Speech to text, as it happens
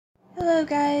Hello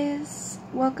guys,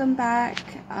 welcome back.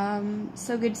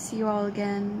 So good to see you all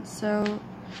again. So,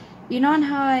 you know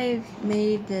how I've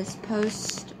made this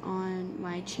post on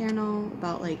my channel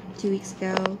about like 2 weeks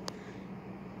ago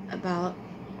about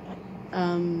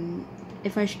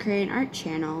if I should create an art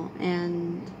channel,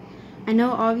 and I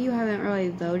know all of you haven't really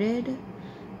voted,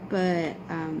 but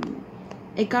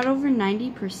it got over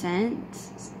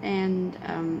 90%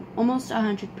 and almost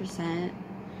 100%.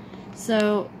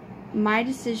 So my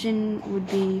decision would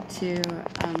be to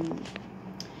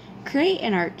create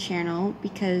an art channel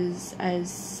because,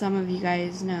 as some of you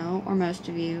guys know, or most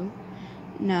of you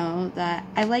know, that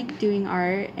I like doing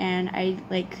art and I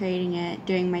like creating it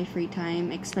during my free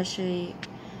time, especially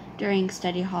during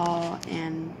study hall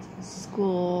and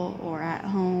school or at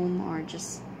home, or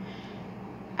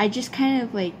I just kind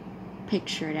of like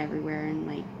picture it everywhere and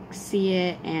like see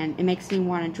it, and it makes me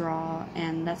want to draw,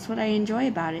 and that's what I enjoy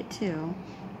about it too.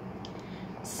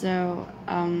 So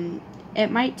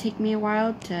it might take me a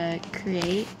while to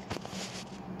create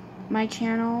my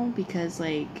channel because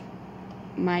like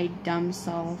my dumb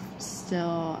self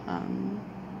still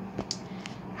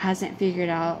hasn't figured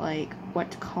out like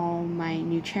what to call my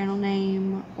new channel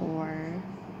name, or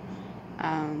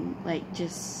like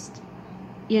just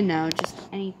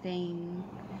anything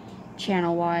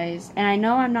channel wise. And I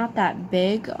know I'm not that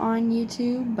big on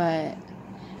YouTube, but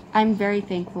I'm very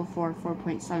thankful for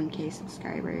 4.7k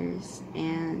subscribers,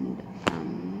 and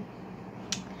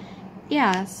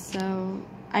yeah, so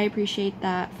I appreciate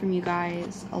that from you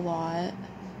guys a lot.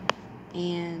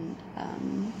 And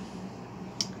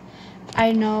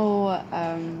I know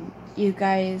you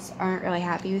guys aren't really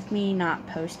happy with me not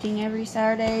posting every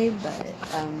Saturday, but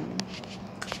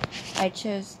I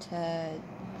chose to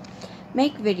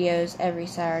make videos every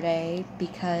Saturday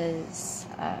because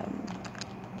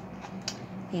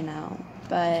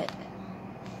but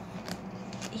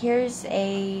here's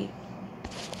a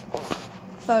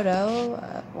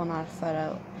photo, well, not a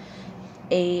photo,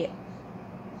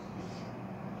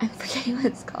 I'm forgetting what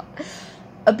it's called,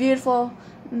 a beautiful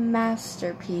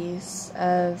masterpiece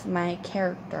of my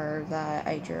character that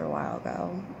I drew a while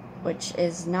ago, which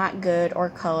is not good or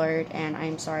colored, and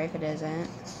I'm sorry if it isn't,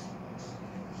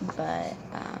 but,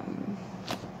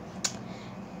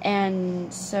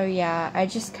 and so yeah, I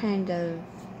just kind of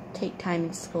take time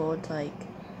in school to like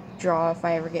draw if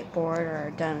I ever get bored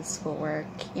or done with schoolwork,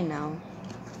 ignore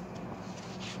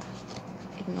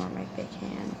my big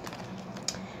hand.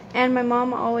 And my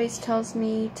mom always tells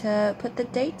me to put the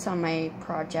dates on my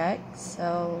projects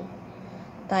so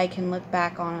that I can look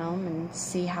back on them and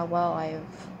see how well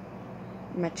I've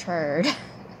matured.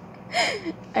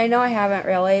 I know I haven't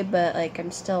really, but like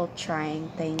I'm still trying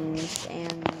things,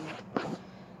 and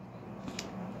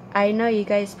I know you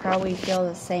guys probably feel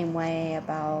the same way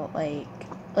about like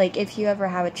if you ever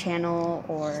have a channel,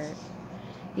 or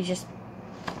you just,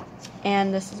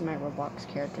 and this is my Roblox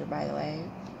character, by the way.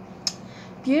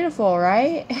 Beautiful,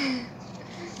 right?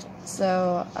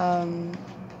 So,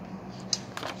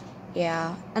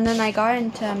 yeah. And then I got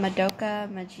into Madoka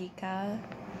Magica,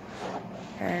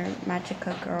 or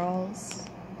Magica Girls.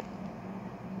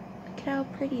 Look at how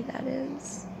pretty that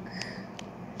is.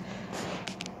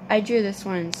 I drew this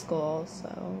one in school,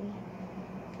 so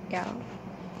yeah.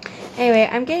 Anyway,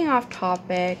 I'm getting off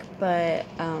topic, but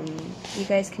you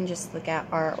guys can just look at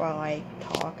art while I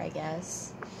talk, I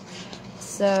guess.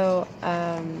 So,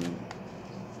 I'm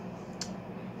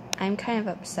kind of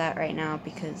upset right now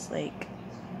because like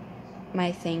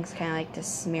my things kind of like to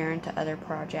smear into other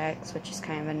projects, which is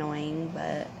kind of annoying,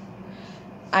 but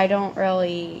I don't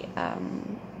really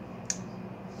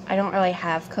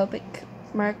have Copic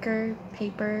marker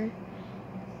paper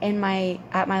at my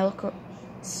local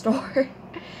store.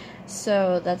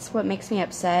 So that's what makes me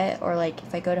upset, or like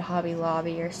if I go to Hobby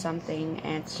Lobby or something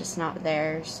and it's just not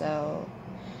there. So,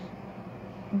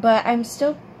 but I'm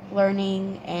still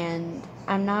learning, and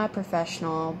I'm not a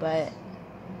professional, but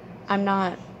I'm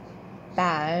not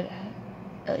bad,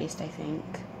 at least I think.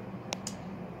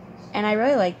 And I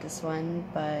really like this one,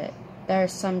 but there are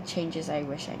some changes I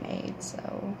wish I made,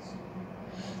 so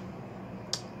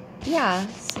yeah.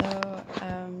 So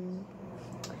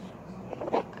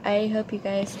I hope you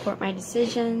guys support my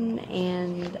decision,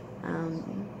 and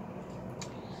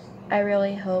I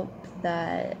really hope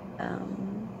that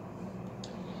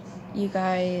you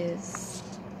guys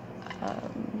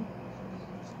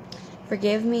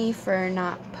forgive me for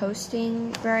not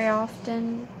posting very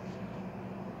often.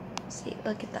 See,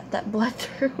 look at that bled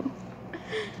through.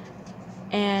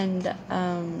 And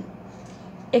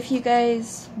if you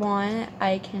guys want,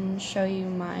 I can show you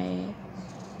my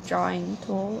drawing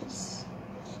tools.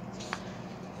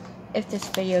 if this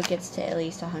video gets to at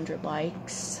least 100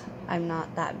 likes. I'm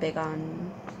not that big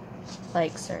on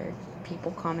likes or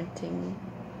people commenting,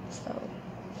 so.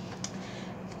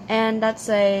 And that's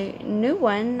a new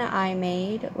one I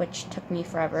made, which took me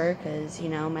forever because, you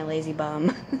know, my lazy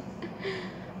bum.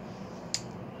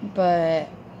 But,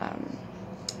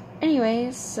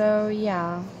 anyways, so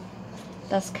yeah,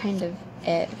 that's kind of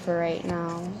it for right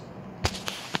now.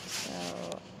 So,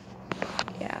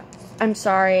 yeah, I'm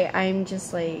sorry, I'm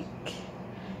just, like,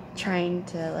 trying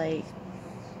to, like,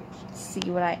 see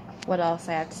what else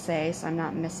I have to say so I'm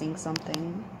not missing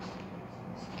something.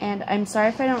 And I'm sorry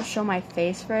if I don't show my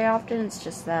face very often. It's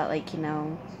just that, like, you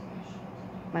know,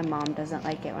 my mom doesn't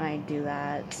like it when I do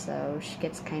that, so she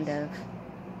gets kind of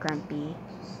grumpy.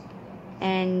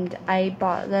 And I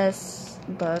bought this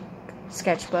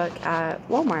sketchbook at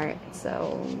Walmart,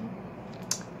 so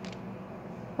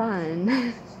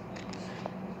fun.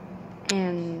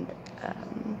 And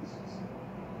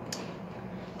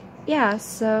yeah,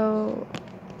 so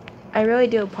I really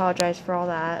do apologize for all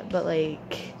that, but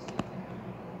like,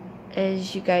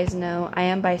 as you guys know, I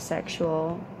am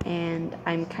bisexual, and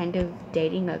I'm kind of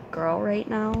dating a girl right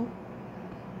now,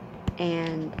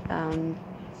 and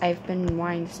I've been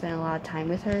wanting to spend a lot of time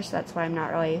with her, so that's why I'm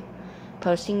not really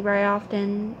posting very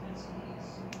often.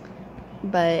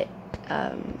 But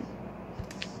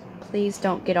please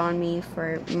don't get on me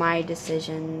for my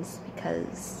decisions,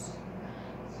 because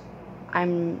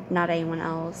I'm not anyone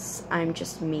else. I'm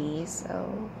just me.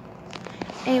 So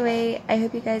anyway, I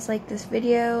hope you guys like this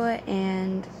video,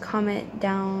 and comment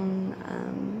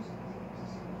down,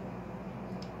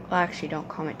 well, actually, don't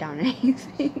comment down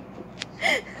anything.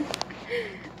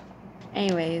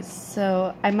 Anyways,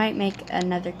 so I might make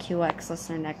another QX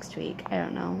listener next week. I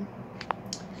don't know.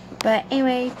 But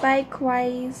anyway, bye,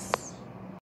 Kawaiis.